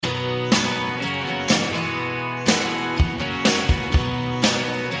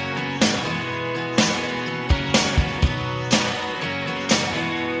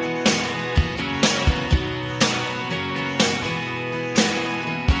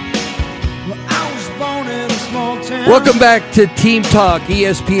Welcome back to Team Talk,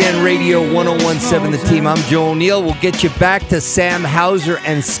 ESPN Radio 1017 The Team. I'm Joe O'Neill. We'll get you back to Sam Hauser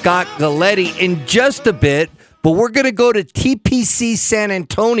and Scott Galletti in just a bit. But we're going to go to TPC San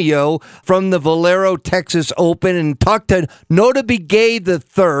Antonio from the Valero Texas Open and talk to Notah Begay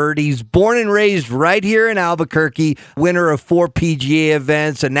III. He's born and raised right here in Albuquerque, winner of 4 PGA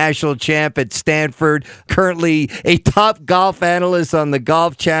events, a national champ at Stanford, currently a top golf analyst on the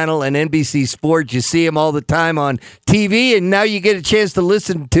Golf Channel and NBC Sports. You see him all the time on TV, and now you get a chance to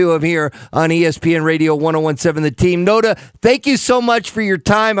listen to him here on ESPN Radio 1017 The Team. Notah, thank you so much for your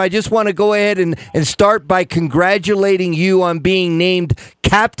time. I just want to go ahead and start by congratulating you on being named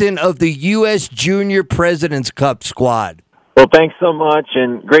captain of the U.S. Junior President's Cup squad. Well, thanks so much,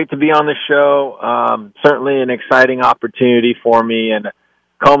 and great to be on the show. Certainly an exciting opportunity for me and a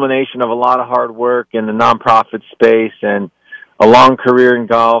culmination of a lot of hard work in the nonprofit space and a long career in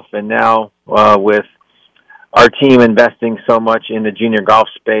golf, and now with our team investing so much in the junior golf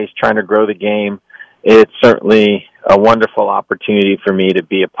space, trying to grow the game, it's certainly a wonderful opportunity for me to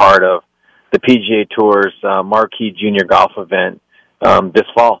be a part of the PGA Tour's marquee junior golf event this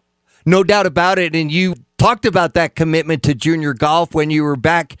fall. No doubt about it, and you talked about that commitment to junior golf when you were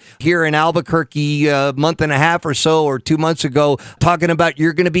back here in Albuquerque a month and a half or so, or 2 months ago, talking about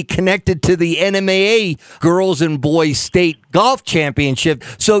you're going to be connected to the NMAA Girls and Boys State Golf Championship.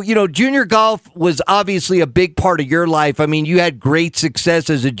 So, you know, junior golf was obviously a big part of your life. I mean, you had great success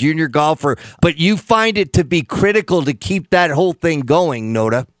as a junior golfer, but you find it to be critical to keep that whole thing going,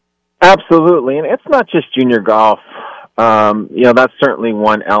 Notah. Absolutely, and it's not just junior golf. That's certainly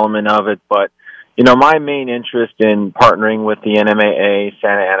one element of it, but my main interest in partnering with the NMAA,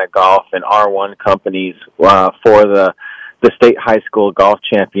 Santa Ana Golf, and R1 companies for the state high school golf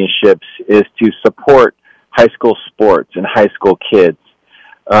championships is to support high school sports and high school kids.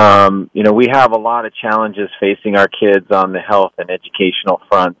 We have a lot of challenges facing our kids on the health and educational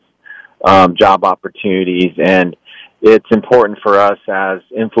fronts, job opportunities, and it's important for us as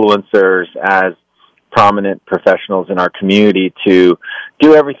influencers, as prominent professionals in our community, to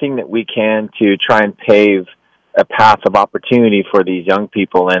do everything that we can to try and pave a path of opportunity for these young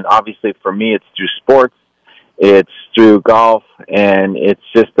people. And obviously for me, it's through sports, it's through golf, and it's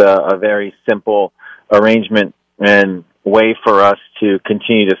just a very simple arrangement and way for us to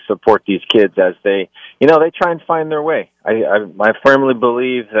continue to support these kids as they try and find their way. I firmly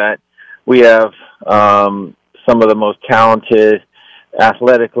believe that we have some of the most talented,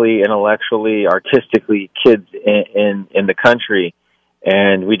 athletically, intellectually, artistically kids in the country,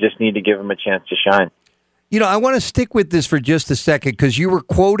 and we just need to give them a chance to shine. I want to stick with this for just a second because you were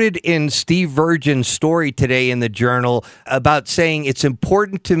quoted in Steve Virgin's story today in the Journal about saying it's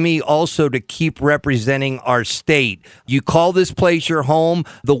important to me also to keep representing our state. You call this place your home.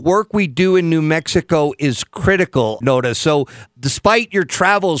 The work we do in New Mexico is critical, Notah. So despite your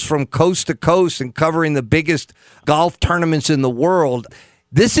travels from coast to coast and covering the biggest golf tournaments in the world,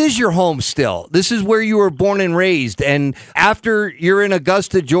 this is your home still. This is where you were born and raised. And after you're in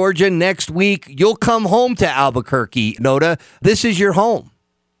Augusta, Georgia, next week, you'll come home to Albuquerque, Notah. This is your home.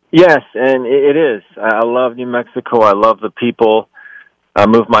 Yes, and it is. I love New Mexico. I love the people. I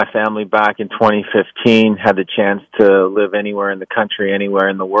moved my family back in 2015, had the chance to live anywhere in the country, anywhere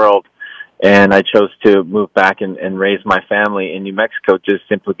in the world. And I chose to move back and raise my family in New Mexico just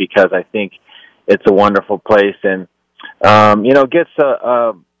simply because I think it's a wonderful place. And gets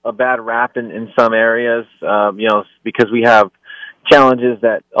a bad rap in some areas, because we have challenges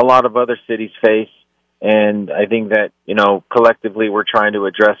that a lot of other cities face. And I think that, collectively we're trying to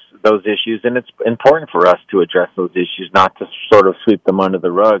address those issues, and it's important for us to address those issues, not to sort of sweep them under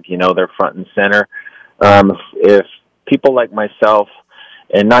the rug. They're front and center. If people like myself,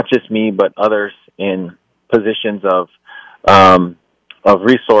 and not just me, but others in positions of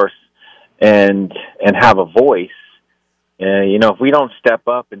resource and have a voice, if we don't step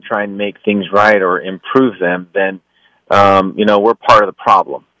up and try and make things right or improve them, then, we're part of the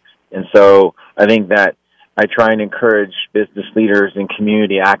problem. And so I think that I try and encourage business leaders and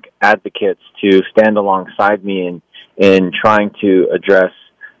community advocates to stand alongside me in trying to address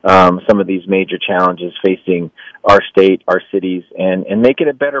some of these major challenges facing our state, our cities, and make it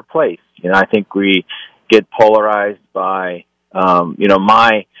a better place. I think we get polarized by, a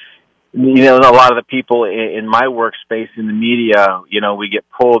lot of the people in my workspace in the media, we get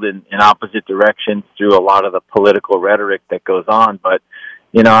pulled in opposite directions through a lot of the political rhetoric that goes on. But,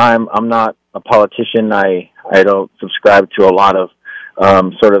 I'm not a politician. I don't subscribe to a lot of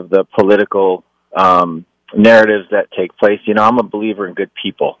sort of the political narratives that take place. I'm a believer in good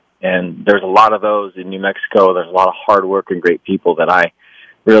people, and there's a lot of those in New Mexico. There's a lot of hard work and great people that I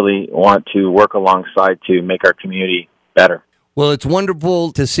really want to work alongside to make our community better. Well, it's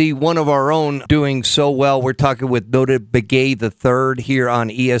wonderful to see one of our own doing so well. We're talking with Notah Begay III here on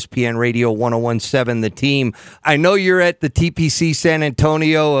ESPN Radio 101.7 The Team. I know you're at the TPC San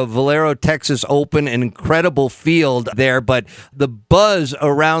Antonio of Valero Texas Open, an incredible field there, but the buzz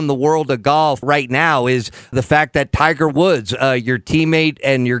around the world of golf right now is the fact that Tiger Woods, your teammate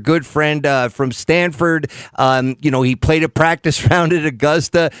and your good friend from Stanford, he played a practice round at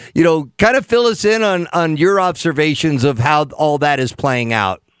Augusta. Kind of fill us in on your observations of how all that is playing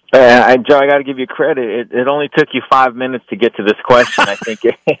out. Joe, I got to give you credit. It only took you 5 minutes to get to this question. I think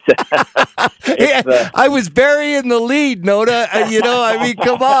I was burying the lead, Notah.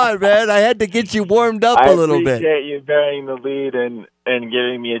 Come on, man. I had to get you warmed up a little bit. I appreciate you burying the lead and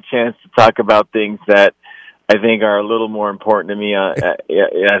giving me a chance to talk about things that I think are a little more important to me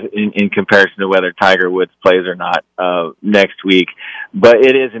in comparison to whether Tiger Woods plays or not next week. But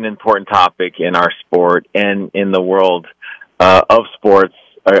it is an important topic in our sport and in the world of sports,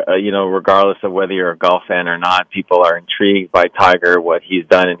 regardless of whether you're a golf fan or not. People are intrigued by Tiger, what he's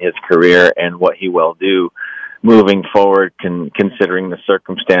done in his career, and what he will do moving forward, considering the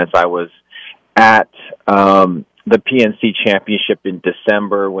circumstance. I was at the PNC Championship in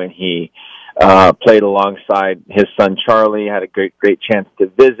December when he played alongside his son Charlie, had a great chance to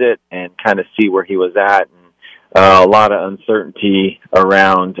visit and kind of see where he was at. A lot of uncertainty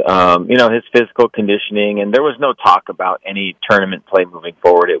around, his physical conditioning, and there was no talk about any tournament play moving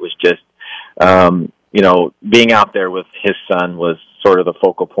forward. It was just, being out there with his son was sort of the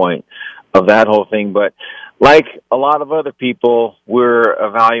focal point of that whole thing. But like a lot of other people, we're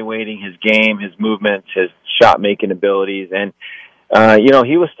evaluating his game, his movements, his shot-making abilities, and,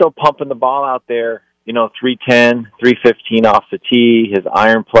 he was still pumping the ball out there, 310, 315 off the tee. His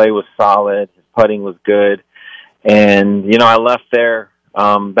iron play was solid. His putting was good. And, I left there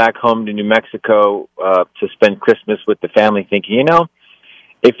back home to New Mexico to spend Christmas with the family thinking,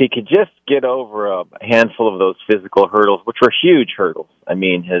 if he could just get over a handful of those physical hurdles, which were huge hurdles. I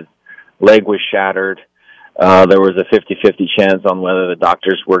mean, his leg was shattered. There was a 50-50 chance on whether the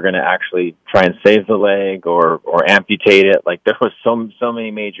doctors were going to actually try and save the leg or amputate it. Like, there was so many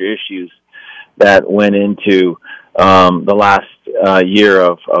major issues that went into the last year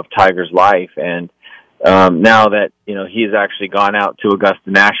of Tiger's life. And now that, he's actually gone out to Augusta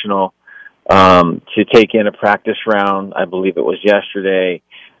National to take in a practice round, I believe it was yesterday,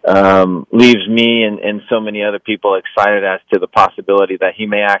 leaves me and so many other people excited as to the possibility that he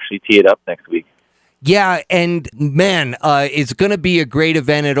may actually tee it up next week. Yeah, and man, it's going to be a great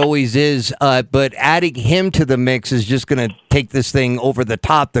event. It always is. But adding him to the mix is just going to take this thing over the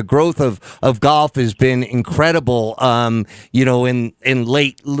top. The growth of golf has been incredible, in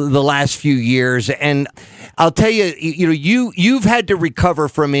the last few years. And I'll tell you, you've had to recover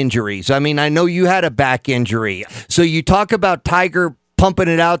from injuries. I mean, I know you had a back injury. So you talk about Tiger pumping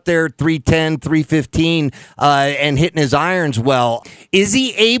it out there, 310, 315, and hitting his irons well. Is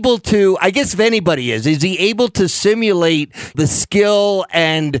he able to, I guess if anybody is he able to simulate the skill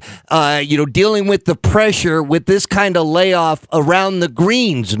and, dealing with the pressure with this kind of layoff around the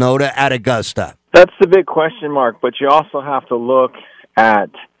greens, Notah, at Augusta? That's the big question mark, but you also have to look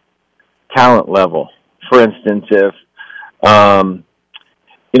at talent level. For instance, if,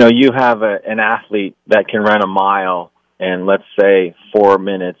 you have an athlete that can run a mile in, let's say, 4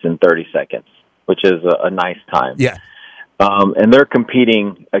 minutes and 30 seconds, which is a nice time. Yeah. And they're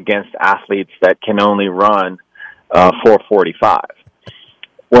competing against athletes that can only run 4:45.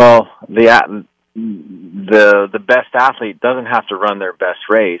 Well, the best athlete doesn't have to run their best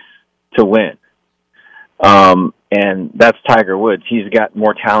race to win. And that's Tiger Woods. He's got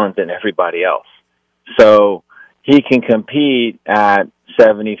more talent than everybody else. So he can compete at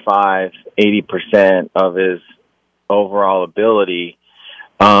 75, 80% of his overall ability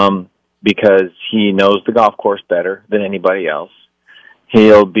because he knows the golf course better than anybody else.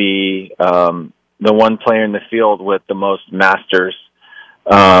 He'll be the one player in the field with the most Masters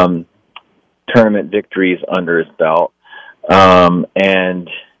tournament victories under his belt, and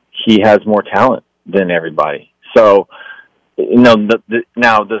he has more talent than everybody. So,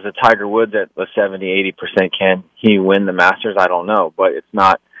 now does a Tiger Woods at a 70, 80%, can he win the Masters? I don't know, but it's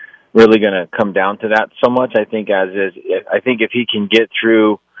not really going to come down to that so much. I think if he can get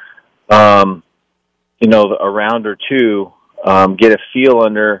through, a round or two, get a feel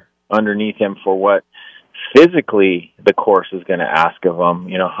underneath him for what physically the course is going to ask of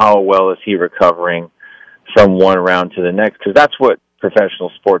him. How well is he recovering from one round to the next? Because that's what professional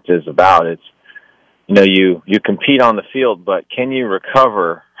sports is about. It's, you compete on the field, but can you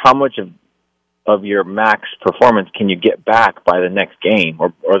recover? How much of of your max performance can you get back by the next game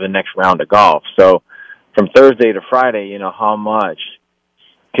or the next round of golf. So from Thursday to Friday, you know, how much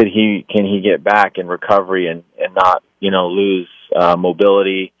can he get back in recovery and not, you know, lose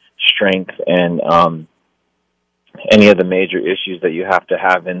mobility, strength, and any of the major issues that you have to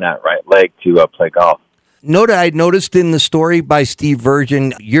have in that right leg to play golf. Nota, I noticed in the story by Steve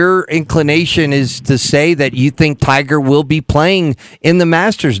Virgin, your inclination is to say that you think Tiger will be playing in the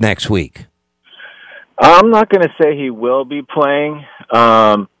Masters next week. I'm not going to say he will be playing.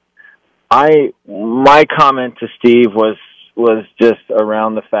 My comment to Steve was just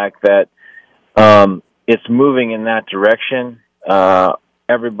around the fact that it's moving in that direction.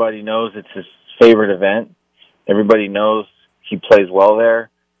 Everybody knows it's his favorite event. Everybody knows he plays well there.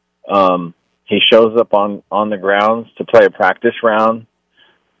 He shows up on the grounds to play a practice round.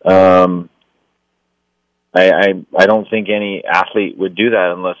 I don't think any athlete would do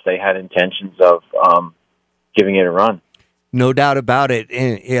that unless they had intentions of giving it a run. No doubt about it.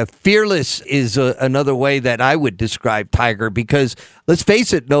 And fearless is another way that I would describe Tiger, because let's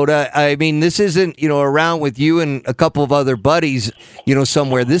face it, Nota, I mean, this isn't, you know, around with you and a couple of other buddies, you know,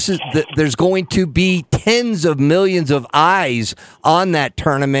 somewhere. There's going to be tens of millions of eyes on that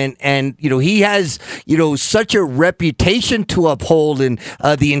tournament. And, you know, he has, you know, such a reputation to uphold and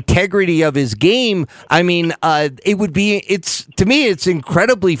the integrity of his game. I mean, to me, it's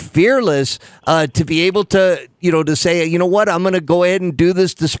incredibly fearless to be able to, you know, to say, you know what, I'm going to go ahead and do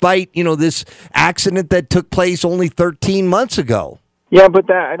this despite, you know, this accident that took place only 13 months ago. Yeah, but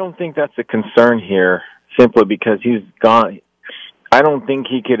I don't think that's a concern here, simply because he's gone. I don't think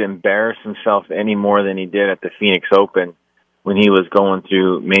he could embarrass himself any more than he did at the Phoenix Open when he was going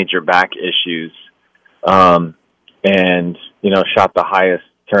through major back issues, and, you know, shot the highest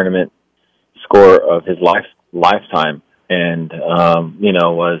tournament score of his lifetime, and, you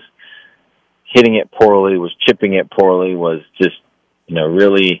know, was hitting it poorly, was chipping it poorly, was just, you know,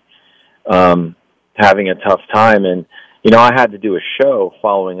 really having a tough time. And, you know, I had to do a show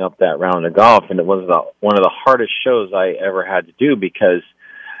following up that round of golf, and it was one of the hardest shows I ever had to do because,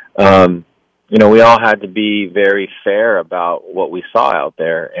 you know, we all had to be very fair about what we saw out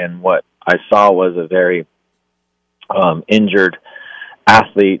there. And what I saw was a very injured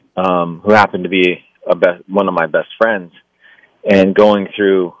athlete who happened to be one of my best friends, and going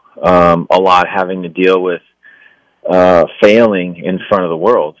through a lot, having to deal with failing in front of the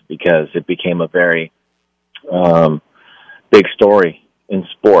world, because it became a very big story in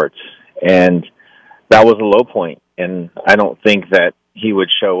sports, and that was a low point. And I don't think that he would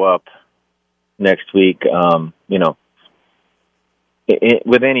show up next week, you know,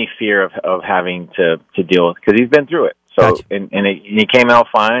 with any fear of having to deal with, because he's been through it. So, Gotcha. and he came out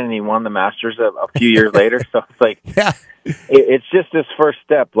fine, and he won the Masters a few years later. So it's like, Yeah. It's just this first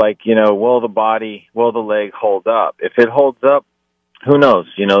step. Like, you know, will the leg hold up? If it holds up, who knows?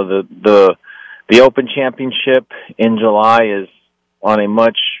 You know, the Open Championship in July is on a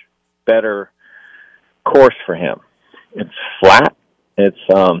much better course for him. It's flat. It's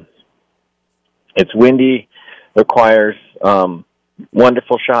windy. Requires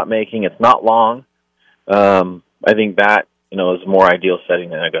wonderful shot making. It's not long. I think that, you know, is a more ideal setting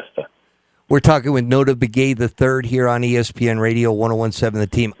than Augusta. We're talking with Nota Begay III here on ESPN Radio 101.7 The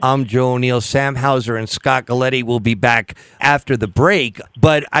Team. I'm Joe O'Neill. Sam Hauser and Scott Galletti will be back after the break.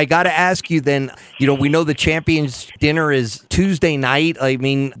 But I got to ask you then, you know, we know the Champions Dinner is Tuesday night. I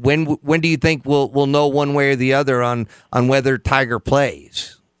mean, when do you think we'll know one way or the other on whether Tiger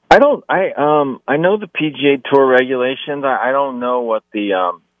plays? I know the PGA Tour regulations. I don't know what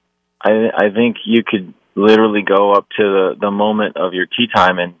the I think you could literally go up to the moment of your tee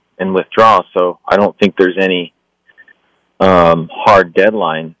time and withdraw. So I don't think there's any hard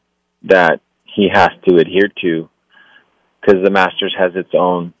deadline that he has to adhere to, because the Masters has its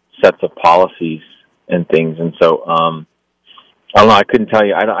own sets of policies and things. And so I don't know. I couldn't tell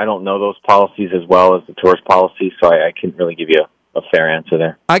you. I don't know those policies as well as the Tour's policies, so I couldn't really give you a fair answer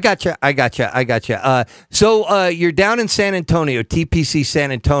there. I gotcha. So you're down in San Antonio, TPC San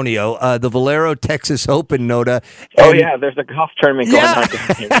Antonio, the Valero Texas Open, Nota. Oh, yeah, there's a golf tournament going on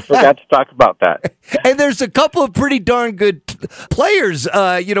down here. I forgot to talk about that. And there's a couple of pretty darn good players.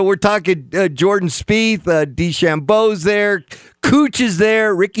 You know, we're talking Jordan Spieth, DeChambeau's there, Cooch is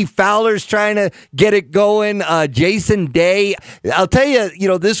there, Ricky Fowler's trying to get it going, Jason Day. I'll tell you, you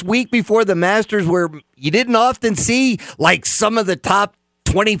know, this week before the Masters, where you didn't often see like some of the top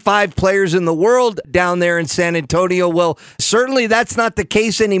 25 players in the world down there in San Antonio. Well, certainly that's not the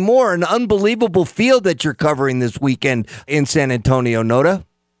case anymore. An unbelievable field that you're covering this weekend in San Antonio, Nota.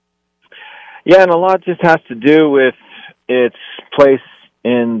 Yeah, and a lot just has to do with its place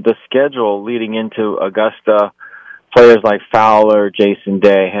in the schedule leading into Augusta, players like Fowler, Jason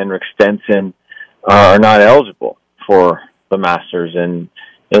Day, Henrik Stenson are not eligible for the Masters, and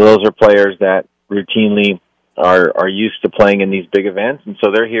those are players that routinely are used to playing in these big events, and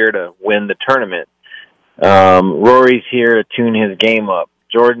so they're here to win the tournament. Rory's here to tune his game up.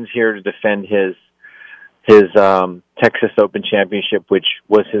 Jordan's here to defend his Texas Open Championship, which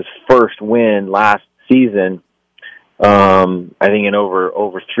was his first win last season. I think in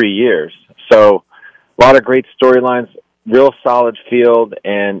over 3 years. So a lot of great storylines, real solid field,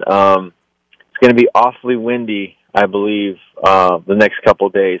 and it's going to be awfully windy, I believe, the next couple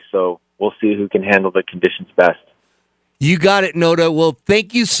of days. So we'll see who can handle the conditions best. You got it, Notah. Well,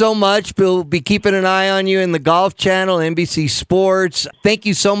 thank you so much. We'll be keeping an eye on you in the Golf Channel, NBC Sports. Thank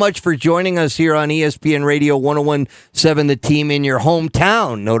you so much for joining us here on ESPN Radio 101.7 The Team in your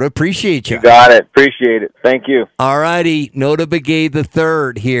hometown. Notah, appreciate you. You got it. Appreciate it. Thank you. All righty. Notah Begay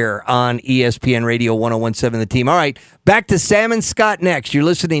III here on ESPN Radio 101.7 The Team. All right, back to Sam and Scott next. You're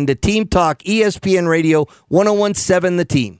listening to Team Talk, ESPN Radio 101.7 The Team.